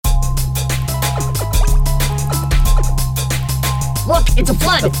Look, it's a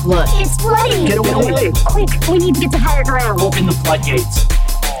flood. It's a flood. It's flooding. Get away. Quick, we need to get to higher ground. Open the floodgates.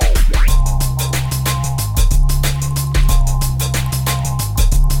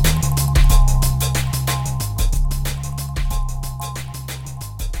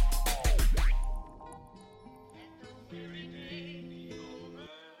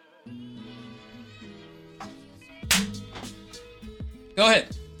 Go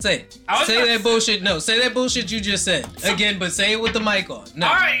ahead. Say it. Say that bullshit. No, say that bullshit you just said. Again, but say it with the mic on. No.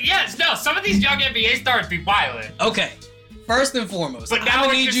 Alright, yes, no, some of these young NBA stars be violent. Okay. First and foremost, But now I'm gonna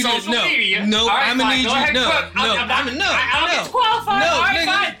with need your you to social media. no. All right, I'm gonna fine, need go you. ahead, No, cook. no. I don't get qualified. No, All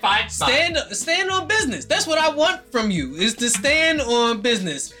right, nigga. fine. Stand on business. That's what I want from you. Is to stand on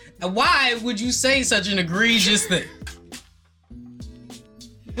business. And why would you say such an egregious thing?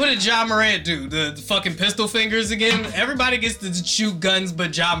 What did Ja Morant do? The fucking pistol fingers again? Everybody gets to shoot guns,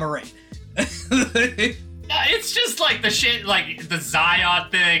 but Ja Morant. It's just like the shit, like the Zion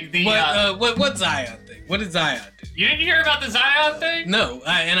thing. What Zion thing? What did Zion do? You didn't hear about the Zion thing? No,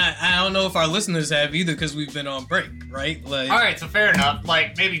 I don't know if our listeners have either because we've been on break, right? Like, all right, so fair enough.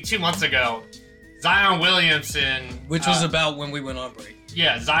 Like maybe 2 months ago, Zion Williamson, which was about when we went on break.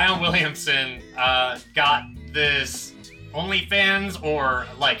 Yeah, Zion Williamson got this OnlyFans or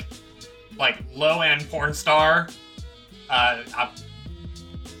like low-end porn star.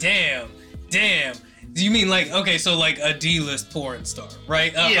 Damn. Do you mean like, okay, so like a D-list porn star,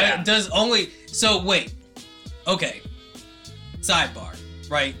 right? Yeah. So wait. Okay. Sidebar,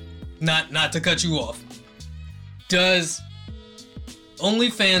 right? Not to cut you off. Does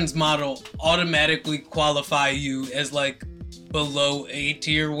OnlyFans model automatically qualify you as like below A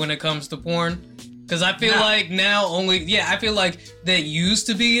tier when it comes to porn? Because I feel like now I feel like that used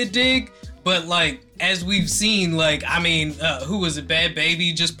to be a dig, but like as we've seen, like, I mean, who was it? Bad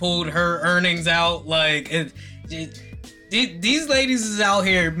Baby just pulled her earnings out. Like, these ladies is out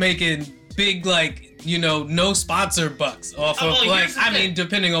here making big, like, you know, no sponsor bucks off of, like, I mean,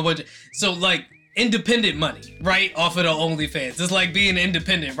 depending on what. So, like, independent money, right? Off of the OnlyFans. It's like being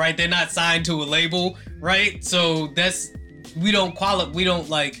independent, right? They're not signed to a label, right? So we don't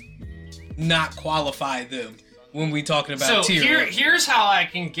like not qualify them when we talking about tier. So here's how I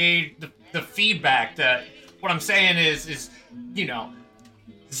can gauge the feedback that what I'm saying is, you know,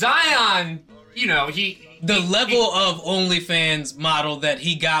 Zion, you know, the level of OnlyFans model that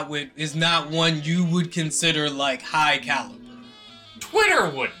he got with is not one you would consider like high caliber. Twitter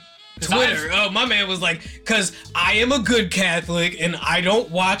wouldn't. Oh, my man was like, cause I am a good Catholic and I don't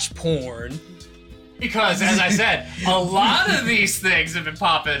watch porn. Because, as I said, a lot of these things have been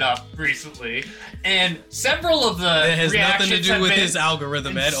popping up recently, and several of the it has nothing to do with his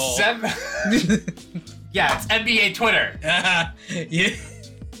algorithm at all. Yeah, it's NBA Twitter. Yeah.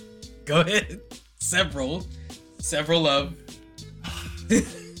 Go ahead. Several of.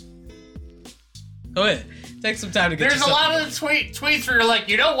 Go ahead. Take some time to get. There's a lot of tweets where you're like,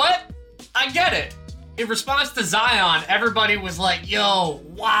 you know what? I get it. In response to Zion, everybody was like, yo,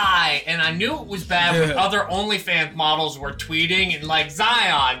 why? And I knew it was bad when other OnlyFans models were tweeting and like,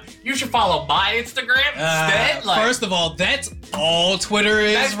 Zion, you should follow my Instagram instead. Like, first of all, that's all Twitter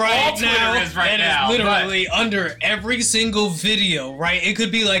is right now. That is literally under every single video, right? It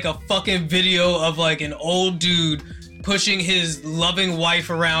could be like a fucking video of like an old dude pushing his loving wife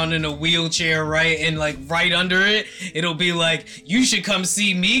around in a wheelchair, right? And like right under it, it'll be like, you should come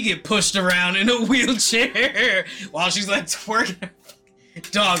see me get pushed around in a wheelchair while she's like twerking.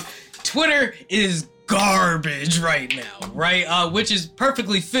 Dog, Twitter is garbage right now, right? Which is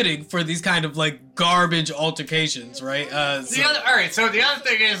perfectly fitting for these kind of like garbage altercations, right? Alright, so the other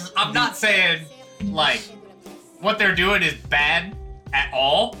thing is, I'm not saying like what they're doing is bad at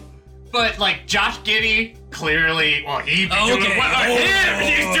all. But like Josh Giddey, clearly, well, he's doing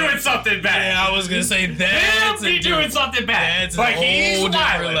something bad. Yeah, I was gonna say that's doing something bad. That's a whole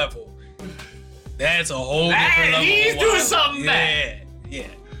different level. That's a whole different level. He's doing something bad. Yeah.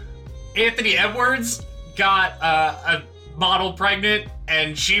 Anthony Edwards got a model pregnant,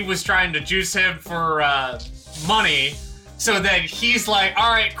 and she was trying to juice him for money. So then he's like,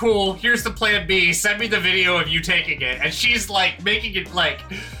 all right, cool. Here's the plan B. Send me the video of you taking it. And she's like making it like,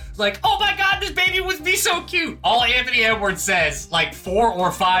 oh my God, this baby would be so cute. All Anthony Edwards says like 4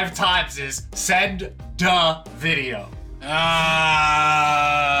 or 5 times is send the video.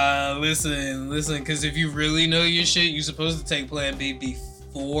 Listen, because if you really know your shit, you're supposed to take plan B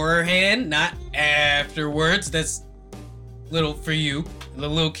beforehand, not afterwards. That's little for you. The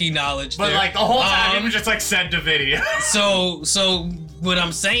little key knowledge but there. Like the whole time he was just like send a video. So what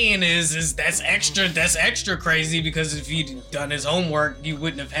I'm saying is that's extra crazy because if he'd done his homework, you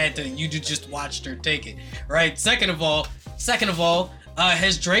wouldn't have had to. You'd have just watched her take it, right? Second of all, Second of all,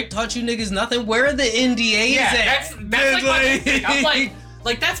 has Drake taught you niggas nothing? Where are the NDAs Yeah, at? that's like my thing. I'm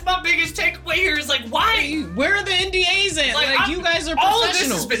like that's my biggest takeaway here is like, why? Where are the NDAs at? Like you guys are all of this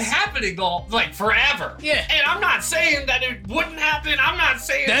professionals. has been happening like forever. Yeah. And I'm not saying that it wouldn't happen. I'm not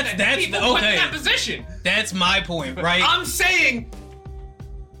saying that people put in that position. That's my point, right? I'm saying,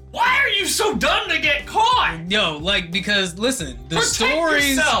 why are you so dumb to get caught? Yo, like, because listen, the Protect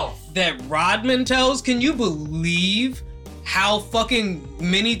stories yourself. that Rodman tells, can you believe how fucking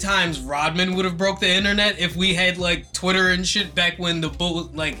many times Rodman would have broke the internet if we had like Twitter and shit back when the bull,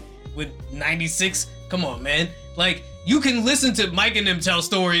 like with 96? Come on, man. Like, you can listen to Mike and them tell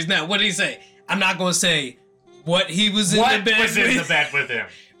stories now. What did he say? I'm not gonna say what he was in the bed What was in the bed with him?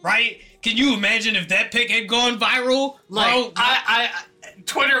 Right? Can you imagine if that pic had gone viral? Like, Bro,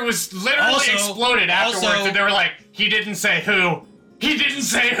 Twitter was literally Also- exploded afterwards, also- and they were like, he didn't say who. He didn't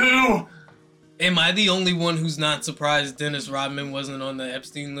say who. am I the only one who's not surprised Dennis Rodman wasn't on the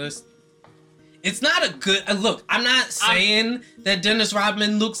Epstein list? It's not a good... look, I'm not saying that Dennis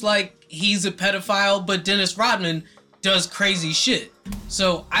Rodman looks like he's a pedophile, but Dennis Rodman does crazy shit.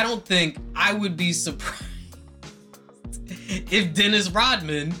 So I don't think I would be surprised if Dennis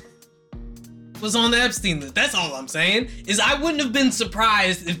Rodman was on the Epstein list. That's all I'm saying, is I wouldn't have been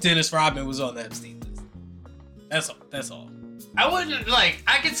surprised if Dennis Rodman was on the Epstein list. That's all. I wouldn't, like,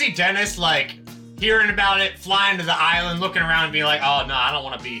 I could see Dennis, like, hearing about it, flying to the island, looking around and being like, oh, no, I don't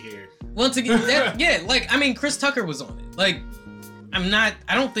want to be here. Once again, yeah, like, I mean, Chris Tucker was on it. Like, I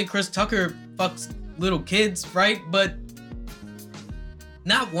don't think Chris Tucker fucks little kids, right? But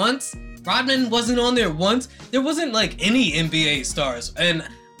not once. Rodman wasn't on there once. There wasn't, like, any NBA stars. And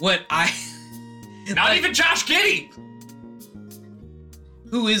what Not like, even Josh Giddey!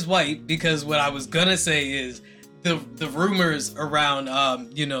 who is white, because what I was gonna say is the rumors around,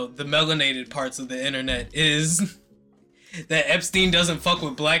 the melanated parts of the internet is that Epstein doesn't fuck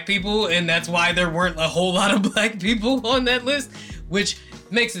with black people, and that's why there weren't a whole lot of black people on that list, which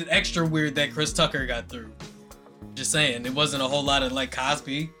makes it extra weird that Chris Tucker got through. Just saying, it wasn't a whole lot of, like,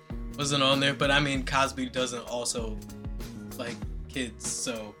 Cosby wasn't on there, but I mean, Cosby doesn't also like kids,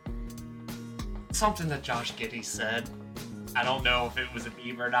 so... Something that Josh Giddey said, I don't know if it was a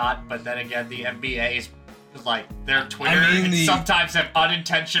meme or not, but then again, the NBA's, like, their Twitter sometimes have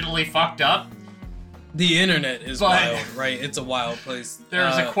unintentionally fucked up. The internet is wild, right? It's a wild place. There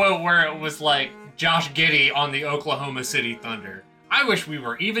was a quote where it was like, Josh Giddey on the Oklahoma City Thunder. I wish we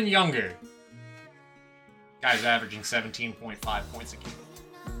were even younger. Guy's averaging 17.5 points a game.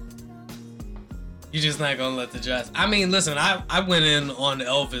 You're just not gonna let the Josh... I mean, listen, I went in on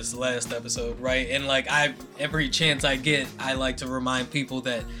Elvis last episode, right? And, like, every chance I get, I like to remind people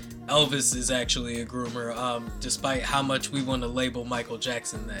that Elvis is actually a groomer, despite how much we want to label Michael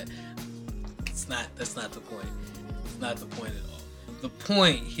Jackson that. That's not the point. It's not the point at all. The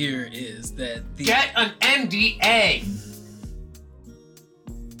point here is that Get an NDA!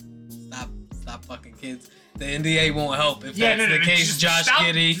 Stop fucking kids. The NDA won't help if that's the case, Josh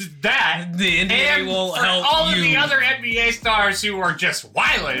Giddey. The NDA won't help all you. of the other NBA stars who are just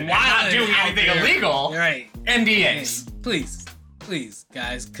wilding and not doing anything illegal, right? NDAs. Please,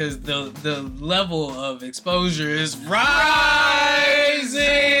 guys, because the level of exposure is rising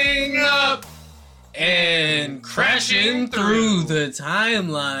up and crashing through the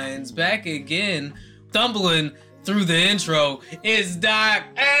timelines. Back again, stumbling through the intro is Doc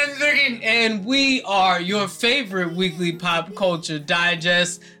And Ziggy, and we are your favorite weekly pop culture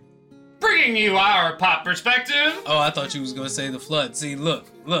digest, bringing you our pop perspective. Oh, I thought you was gonna say the flood. See, look,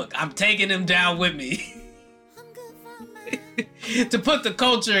 I'm taking him down with me. To put the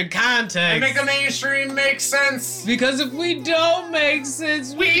culture in context. And make the mainstream make sense. Because if we don't make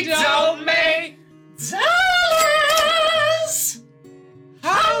sense, we don't make dollars.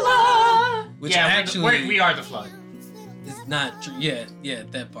 Holla. Which yeah, actually we are the flood. It's not true. Yeah,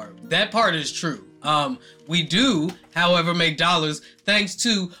 that part. That part is true. We do, however, make dollars thanks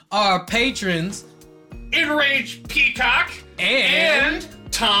to our patrons, Enraged Peacock and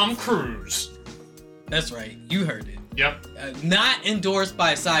Tom Cruise. That's right. You heard it. Yep. Not endorsed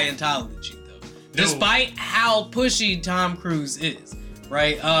by Scientology, though. No. Despite how pushy Tom Cruise is,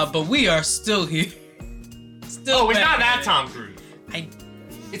 right? But we are still here. Still. Oh, it's not that Tom Cruise.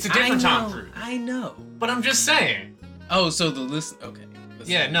 It's a different Tom Cruise. I know. But I'm just saying. Oh, so the list. Okay.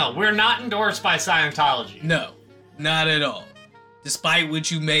 Yeah, no, we're not endorsed by Scientology. No, not at all. Despite what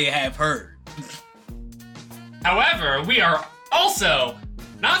you may have heard. However, we are also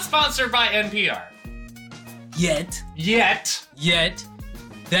not sponsored by NPR. Yet.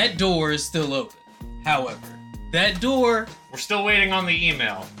 That door is still open. However, that door... We're still waiting on the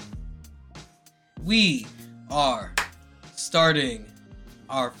email. We are starting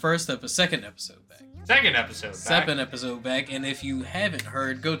our second episode back. Second episode back. Second episode back, and if you haven't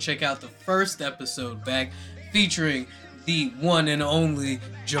heard, go check out the first episode back, featuring the one and only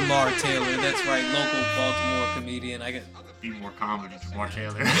Jamar Taylor. That's right, local Baltimore comedian. I got be more comedy, Jamar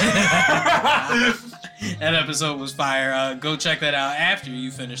Taylor. That episode was fire. Go check that out after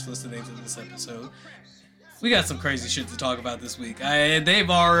you finish listening to this episode. We got some crazy shit to talk about this week. They've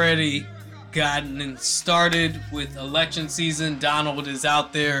already gotten started with election season. Donald is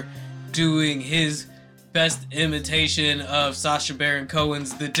out there doing his best imitation of Sacha Baron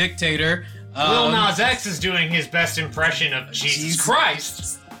Cohen's The Dictator. Lil Nas X is doing his best impression of Jesus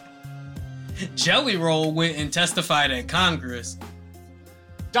Christ. Jelly Roll went and testified at Congress.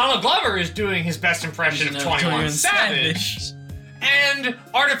 Donald Glover is doing his best impression of 21 Savage. And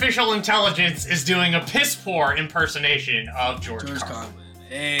artificial intelligence is doing a piss poor impersonation of George Carlin.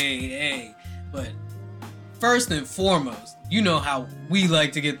 Hey. But first and foremost, you know how we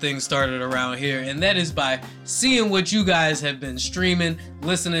like to get things started around here, and that is by seeing what you guys have been streaming,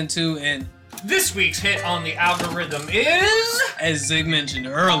 listening to, and this week's hit on the algorithm is, as Zig mentioned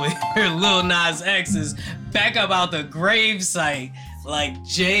earlier, Lil Nas X is back up out the grave site like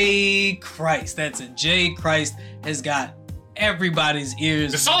J. Christ. That's it. J. Christ has got everybody's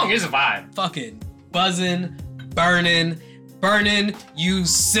ears. The song is a vibe. Fucking buzzing, burning, you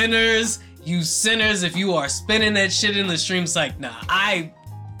sinners. You sinners, if you are spinning that shit in the stream, it's like, nah,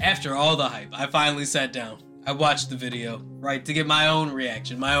 after all the hype, I finally sat down. I watched the video, right, to get my own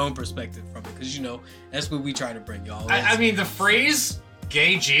reaction, my own perspective from it, because, you know, that's what we try to bring y'all. I mean, the phrase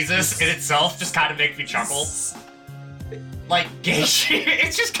gay Jesus in itself just kind of makes me chuckle. Like, gay shit,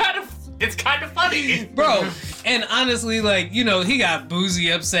 it's kind of funny. Bro, and honestly, like, you know, he got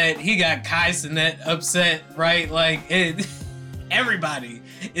Boozy upset, he got Kai Cenat upset, right? Like, everybody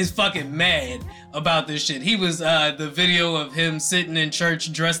is fucking mad about this shit. He was, the video of him sitting in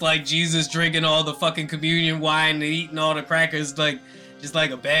church dressed like Jesus, drinking all the fucking communion wine and eating all the crackers, like, just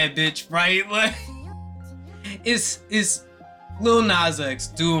like a bad bitch, right? Like, it's Lil Nas X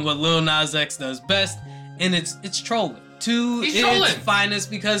doing what Lil Nas X does best, and it's trolling to its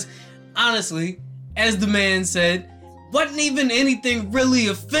finest, because honestly, as the man said, wasn't even anything really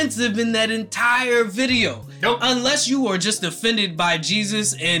offensive in that entire video. Nope. Unless you are just offended by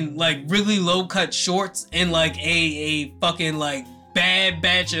Jesus in like really low cut shorts and like a fucking like bad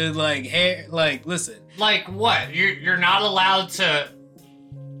batch of like hair. Like, listen. Like what? You're not allowed to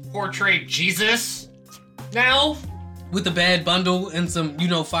portray Jesus now? With a bad bundle and some, you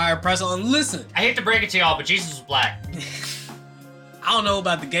know, fire press on. Listen. I hate to break it to y'all, but Jesus was black. I don't know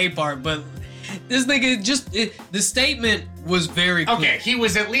about the gay part, but this nigga the statement was very clear. Okay, he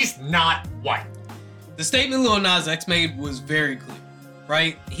was at least not white. The statement Lil Nas X made was very clear,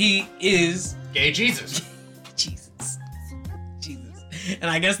 right? He is gay Jesus. Jesus. And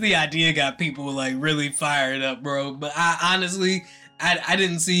I guess the idea got people like really fired up, bro. But I honestly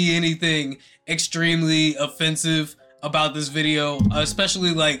didn't see anything extremely offensive about this video,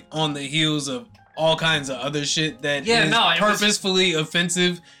 especially like on the heels of all kinds of other shit that is purposefully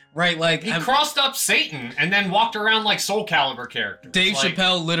offensive. Right, like he crossed up Satan and then walked around like Soul Calibur characters. Dave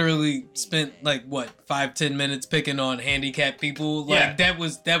Chappelle literally spent like what 5-10 minutes picking on handicapped people. Like that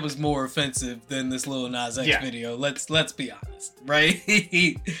was more offensive than this Lil Nas X video. Let's be honest, right?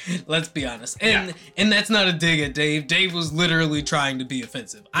 Let's be honest, and that's not a dig at Dave. Dave was literally trying to be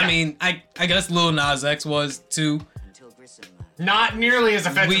offensive. I mean, I guess Lil Nas X was too. Not nearly as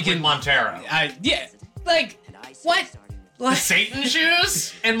offensive with Montero. Like what? The Satan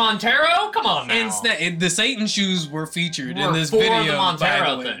shoes and Montero? Come on now. And the Satan shoes were featured in this video, by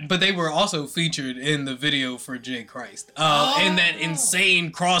the way, but they were also featured in the video for J. Christ. And that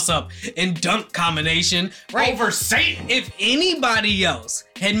insane cross-up and dunk combination. Right? Over Satan! If anybody else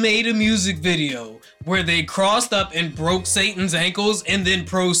had made a music video where they crossed up and broke Satan's ankles and then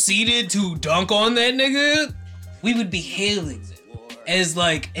proceeded to dunk on that nigga, we would be hailing as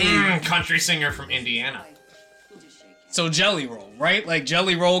like a country singer from Indiana. So Jelly Roll, right? Like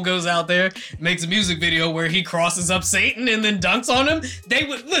Jelly Roll goes out there, makes a music video where he crosses up Satan and then dunks on him. They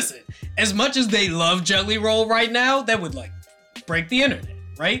would, listen, as much as they love Jelly Roll right now, that would like break the internet,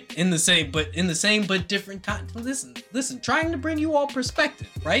 right? In the same but different context. Listen, trying to bring you all perspective,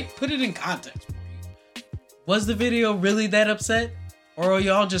 right? Put it in context for you. Was the video really that upset? Or are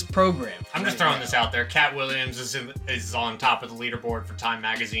y'all just programmed? I'm just throwing this out there. Cat Williams is on top of the leaderboard for Time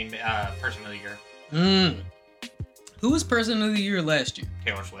Magazine Person of the Year. Who was Person of the Year last year?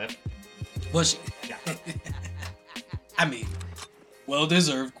 Taylor Swift. Was she? Yeah. I mean,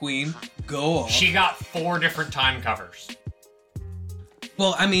 well-deserved queen. Go on. She got 4 different Time covers.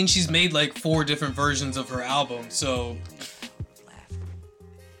 Well, I mean, she's made like 4 different versions of her album, so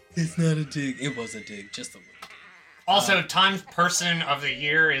it's not a dig. It was a dig, just a little. Also, Time's Person of the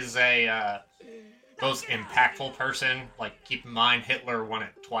Year is a most impactful person. Like, keep in mind, Hitler won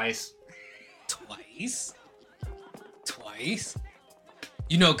it twice. Twice?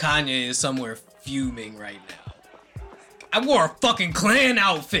 You know Kanye is somewhere fuming right now. I wore a fucking Klan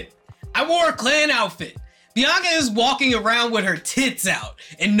outfit. Bianca is walking around with her tits out,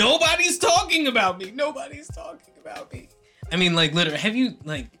 and nobody's talking about me. I mean, like, literally, have you,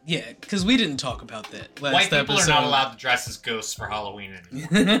 like, yeah, because we didn't talk about that last White people episode. are not allowed to dress as ghosts for Halloween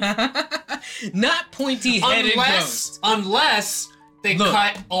anymore. Not pointy-headed ghosts. Unless they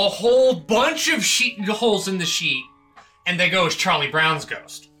cut a whole bunch of holes in the sheet, and they go as Charlie Brown's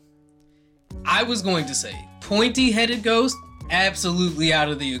ghost. I was going to say, pointy-headed ghost, absolutely out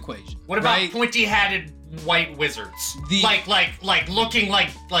of the equation. What about pointy-headed white wizards? Like looking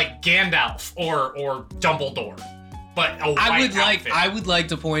like Gandalf or Dumbledore. But a white outfit. I would like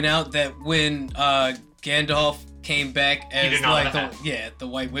to point out that when Gandalf came back as like the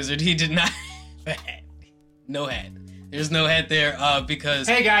white wizard, he did not have a hat. No hat. There's no hat there because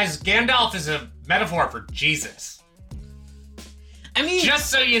hey guys, Gandalf is a metaphor for Jesus. I mean, just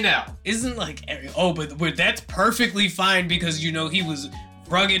so you know, isn't like but that's perfectly fine because you know he was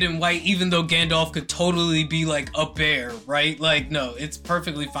rugged and white, even though Gandalf could totally be like a bear, right? Like, no, it's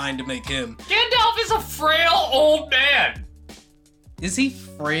perfectly fine to make him. Gandalf is a frail old man. Is he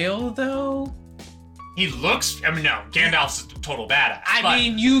frail though? He looks. I mean, no, Gandalf's a total badass. I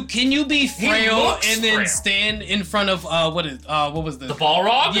mean, can you be frail and then stand in front of what was the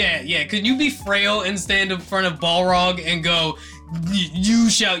Balrog? Yeah. Could you be frail and stand in front of Balrog and go, you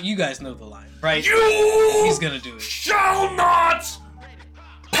shout? You guys know the line, right? He's gonna do it. Shall not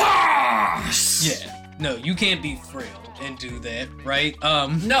pass. Yeah. No, you can't be frail and do that, right?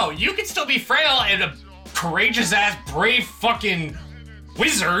 No, you can still be frail and a courageous ass, brave fucking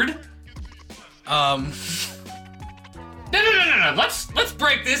wizard. No. Let's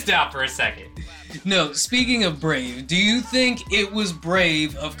break this down for a second. No, speaking of brave, do you think it was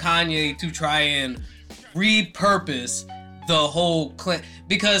brave of Kanye to try and repurpose the whole Klan?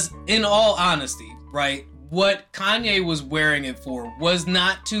 Because in all honesty, right, what Kanye was wearing it for was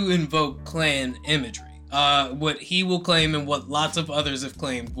not to invoke Klan imagery. What he will claim and what lots of others have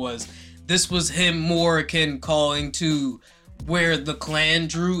claimed was this was him more akin calling to where the Klan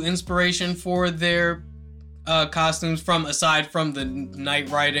drew inspiration for their costumes from, aside from the night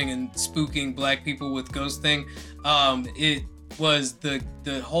riding and spooking black people with ghost thing. It was the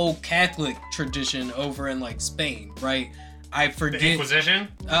whole Catholic tradition over in like Spain, right? I forget. The Inquisition?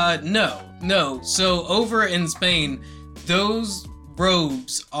 No. So over in Spain, those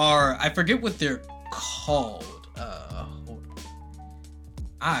robes are, I forget what they're called. Hold on.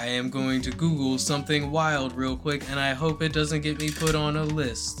 I am going to Google something wild real quick, and I hope it doesn't get me put on a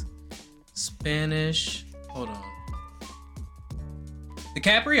list. Spanish. Hold on. The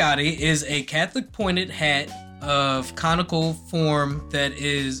capriati is a Catholic pointed hat of conical form that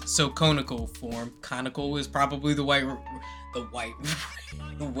is conical form. Conical is probably the white.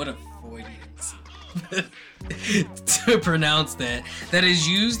 What a Freudian to pronounce that. That is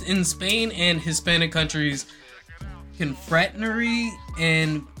used in Spain and Hispanic countries. Confraternity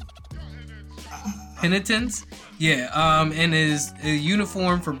and penitence. Yeah. And is a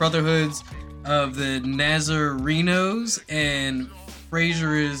uniform for brotherhoods of the Nazarenos, and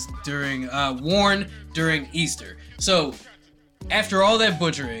Fraser is worn during Easter. So, after all that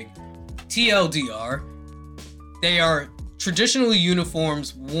butchering, TLDR, they are traditional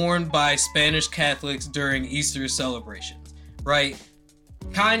uniforms worn by Spanish Catholics during Easter celebrations, right?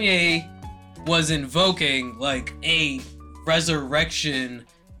 Kanye was invoking like a resurrection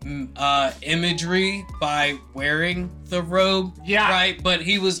imagery by wearing the robe, right? But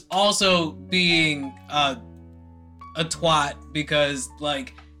he was also being a twat because,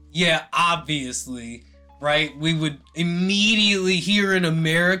 like, yeah, obviously, right? We would immediately hear in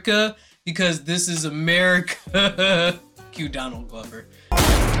America because this is America. Cue Donald Glover.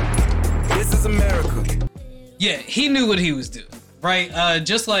 This is America. Yeah, he knew what he was doing, right?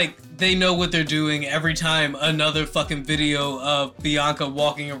 Just like they know what they're doing every time another fucking video of Bianca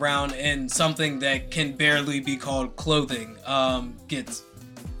walking around in something that can barely be called clothing gets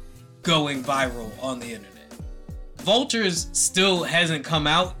going viral on the internet. Vultures still hasn't come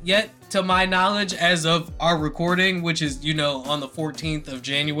out yet, to my knowledge, as of our recording, which is, you know, on the 14th of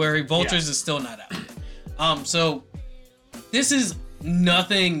January. Vultures is still not out yet. So this is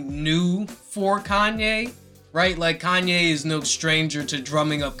nothing new for Kanye. Right? Like, Kanye is no stranger to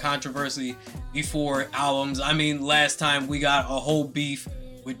drumming up controversy before albums. I mean, last time we got a whole beef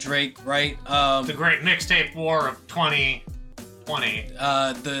with Drake, right? The great mixtape war of 2020.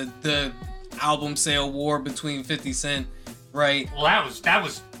 The album sale war between 50 Cent, right? Well, that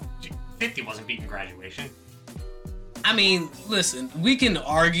was 50 wasn't beating Graduation. I mean, listen, we can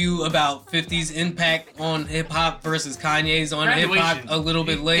argue about 50's impact on hip-hop versus Kanye's on hip-hop a little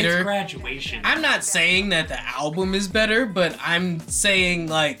bit later. It's Graduation. I'm not saying that the album is better, but I'm saying,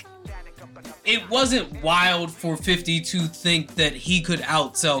 like, it wasn't wild for 50 to think that he could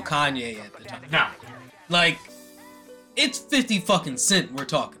outsell Kanye at the time. No. Like, it's 50 fucking Cent we're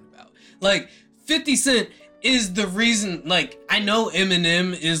talking about. Like, 50 Cent is the reason, like, I know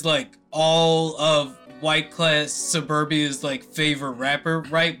Eminem is, like, all of white class suburbia's, like, favorite rapper,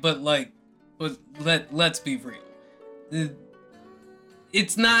 right? But, like, let's be real.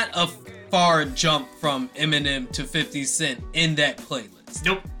 It's not a far jump from Eminem to 50 Cent in that playlist.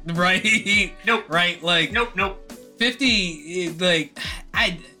 Nope. Right? Nope. Right? Like, nope. 50, like,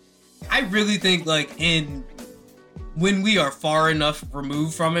 I really think, like, when we are far enough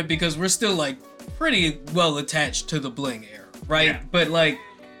removed from it, because we're still, like, pretty well attached to the bling era, right? Yeah. But, like,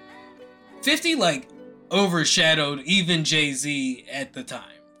 50, like, overshadowed even Jay-Z at the time,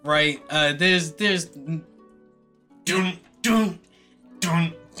 right? There's Doom, doom,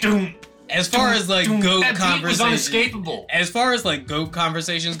 doom, doom. as far as, like, GOAT that beat was conversations, unescapable. as far as, like, GOAT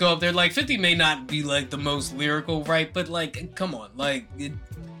conversations go up there, like, 50 may not be, like, the most lyrical, right? But, like, come on, like,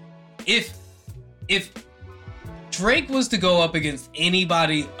 if Drake was to go up against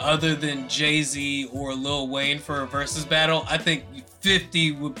anybody other than Jay-Z or Lil Wayne for a versus battle, I think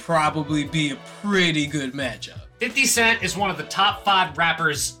 50 would probably be a pretty good matchup. 50 Cent is one of the top 5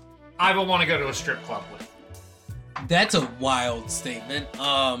 rappers I would want to go to a strip club with. That's a wild statement.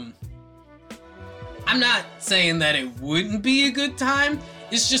 I'm not saying that it wouldn't be a good time.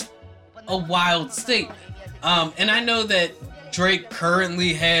 It's just a wild statement. And I know that Drake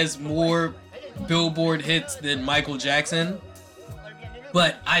currently has more Billboard hits than Michael Jackson,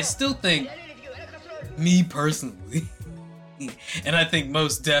 but I still think, me personally, and I think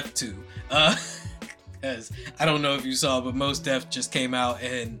Mos Def too, because I don't know if you saw, but Mos Def just came out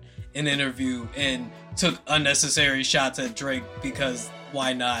in an interview and took unnecessary shots at Drake because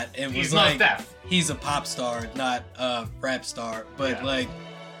why not? And was like, Mos Def. He's a pop star, not a rap star, but Yeah. like,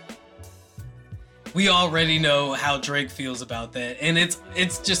 we already know how Drake feels about that, and it's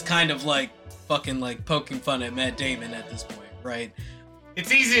just kind of like fucking like poking fun at Matt Damon at this point, right?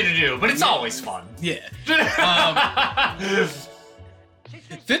 It's easy to do, but it's always fun. Yeah.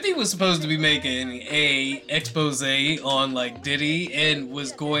 50 was supposed to be making a expose on like Diddy and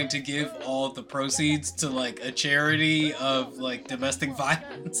was going to give all the proceeds to like a charity of like domestic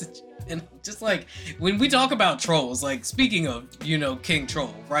violence. And just like when we talk about trolls, like speaking of, you know, King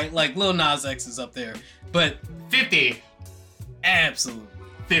Troll, right? Like Lil Nas X is up there, but 50. absolutely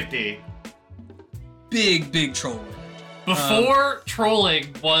 50. big troll. Before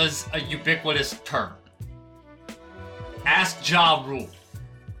trolling was a ubiquitous term. Ask Ja Rule.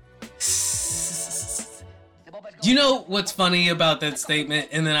 You know what's funny about that statement?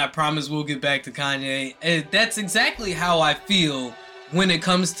 And then I promise we'll get back to Kanye. That's exactly how I feel when it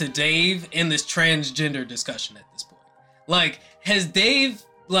comes to Dave and this transgender discussion at this point. Like, has Dave,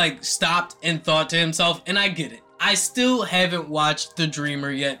 like, stopped and thought to himself? And I get it. I still haven't watched The Dreamer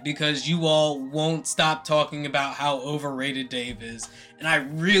yet because you all won't stop talking about how overrated Dave is. And I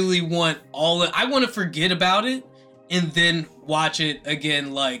really want I want to forget about it and then watch it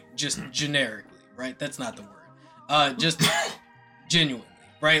again, like, just generically, right? That's not the word. Just genuinely,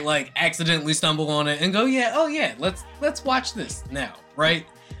 right? Like, accidentally stumble on it and go, yeah, oh yeah, let's watch this now, right?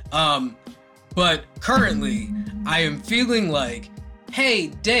 But currently, I am feeling like, hey,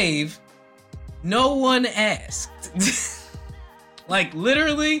 Dave, no one asked. Like,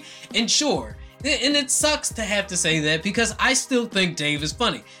 literally, and sure, and it sucks to have to say that because I still think Dave is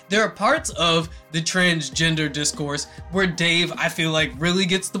funny. There are parts of the transgender discourse where Dave, I feel like, really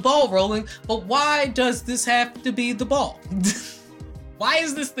gets the ball rolling, but why does this have to be the ball? Why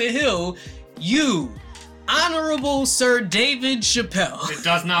is this the hill you, Honorable Sir David Chappelle, It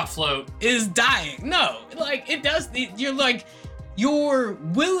does not float. is dying? No, like, it does. You're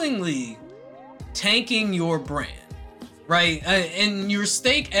willingly tanking your brand, right? And your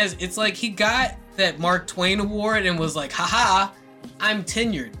stake, as it's like he got that Mark Twain award and was like, haha, I'm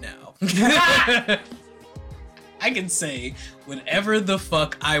tenured now. I can say whatever the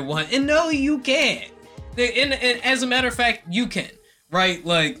fuck I want. And no, you can't. And as a matter of fact, you can, right?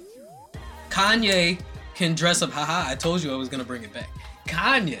 Like, Kanye can dress up, haha, I told you I was gonna bring it back.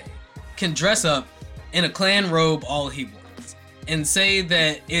 Kanye can dress up in a Klan robe all he wants. and say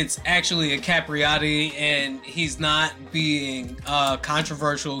that it's actually a Capriati and he's not being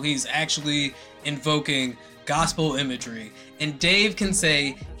controversial, he's actually invoking gospel imagery. And Dave can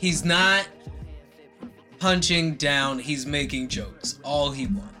say he's not punching down, he's making jokes, all he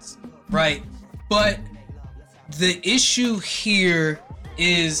wants, right? But the issue here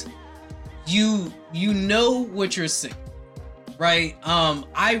is you know what you're saying, right?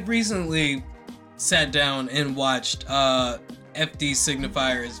 I recently sat down and watched FD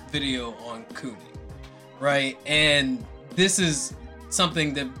Signifier's video on Cooning, right? And this is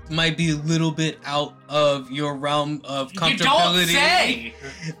something that might be a little bit out of your realm of comfortability. You don't say!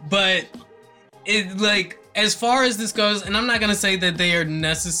 But it, like, as far as this goes, and I'm not gonna say that they are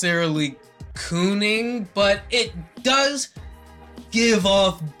necessarily cooning, but it does give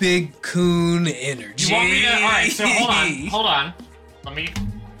off big coon energy. You want me to? All right, so hold on. Let me.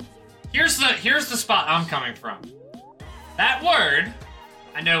 Here's the spot I'm coming from. That word,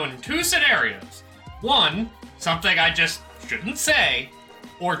 I know in two scenarios. One, something I just shouldn't say,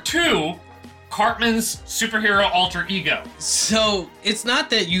 or two, Cartman's superhero alter ego. So it's not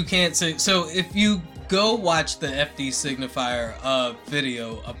that you can't say. So if you go watch the FD Signifier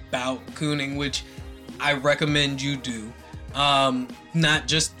video about cooning, which I recommend you do. Not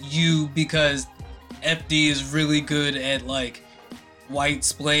just you, because FD is really good at like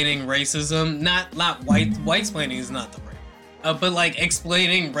white-splaining racism. Not white-splaining is not the right. But like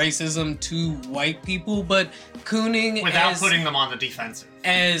explaining racism to white people, but cooning without putting them on the defensive.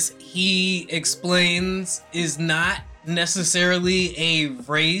 As he explains, is not necessarily a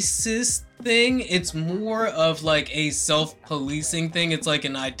racist thing. It's more of like a self-policing thing. It's like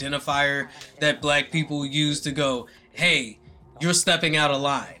an identifier that black people use to go, hey, you're stepping out of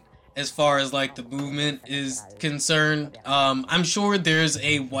line as far as like the movement is concerned. I'm sure there's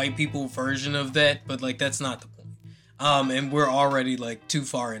a white people version of that, but like that's not the point. And we're already like too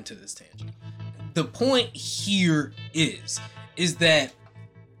far into this tangent. The point here is that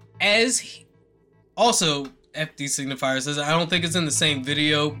also FD Signifier says, I don't think it's in the same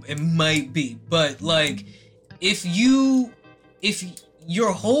video, it might be, but like if your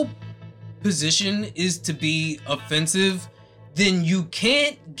whole position is to be offensive, then you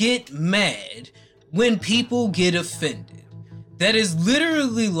can't get mad when people get offended. That is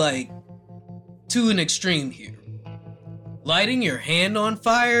literally like to an extreme here. Lighting your hand on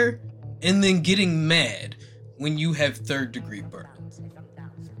fire and then getting mad when you have third-degree burns.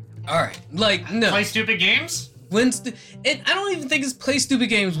 Alright, like, no. Play stupid games? I don't even think it's play stupid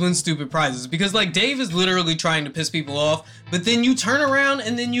games, win stupid prizes, because like Dave is literally trying to piss people off, but then you turn around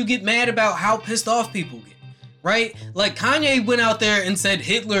and then you get mad about how pissed off people get, right? Like Kanye went out there and said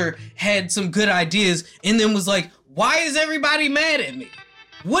Hitler had some good ideas and then was like, why is everybody mad at me?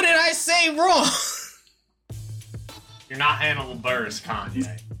 What did I say wrong? You're not Hannibal Buress,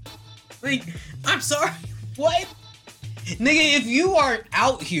 Kanye. Like, I'm sorry, what? Nigga, if you are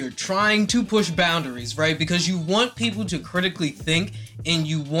out here trying to push boundaries, right, because you want people to critically think and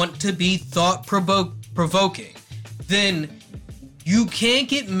you want to be thought-provoking, then you can't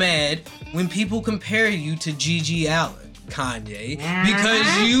get mad when people compare you to Gigi Allen, Kanye,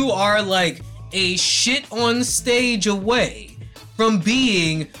 because you are like a shit on stage away from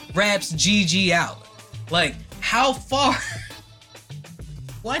being rap's Gigi Allen. Like, how far?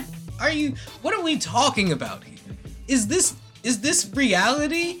 What are we talking about here? Is this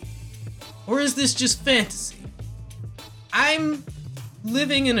reality or is this just fantasy? I'm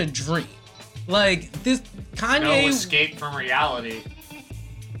living in a dream. Like this Kanye No escape from reality.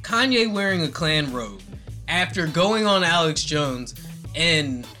 Kanye wearing a Klan robe after going on Alex Jones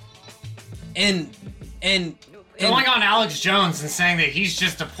and Going on Alex Jones and saying that he's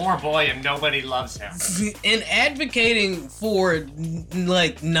just a poor boy and nobody loves him. And advocating for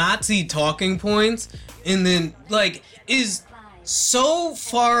like Nazi talking points and then like is so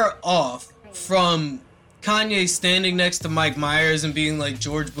far off from Kanye standing next to Mike Myers and being like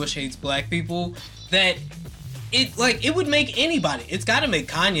George Bush hates black people that it would make anybody. It's got to make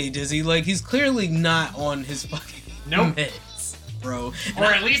Kanye dizzy. Like he's clearly not on his fucking meds, bro. Or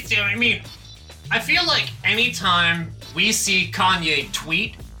at least, I mean, I feel like anytime we see Kanye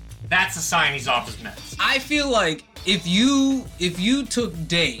tweet, that's a sign he's off his meds. I feel like if you took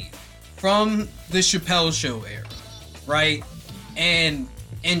Dave from the Chappelle Show era, right, and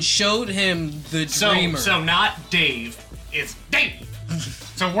showed him the Dreamer. So not Dave, it's Dave.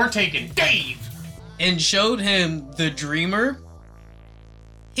 So we're taking Dave. And showed him the Dreamer,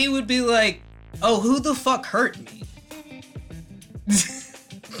 he would be like, oh, who the fuck hurt me?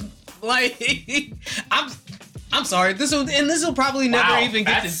 Like, I'm sorry. This will probably never even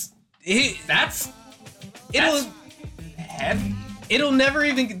get this. That's heavy.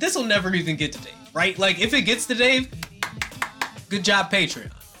 This will never even get to Dave, right? Like, if it gets to Dave, good job,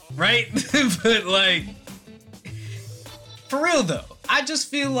 Patreon, right? But, like, for real, though, I just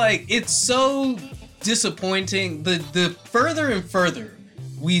feel like it's so disappointing. The further and further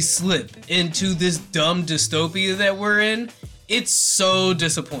we slip into this dumb dystopia that we're in, it's so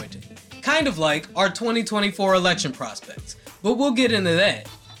disappointing. Kind of like our 2024 election prospects. But we'll get into that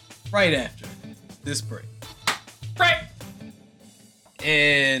right after this break. Right.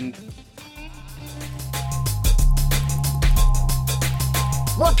 And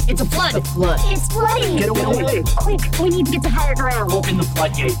Look, it's a flood. The flood. It's flooding. Get away. Quick, we need to get to higher ground. Open the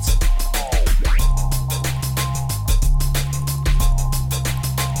floodgates.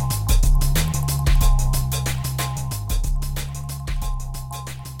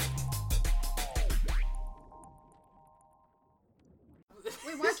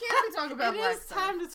 Wait, why can't we talk about Black Summer? Time to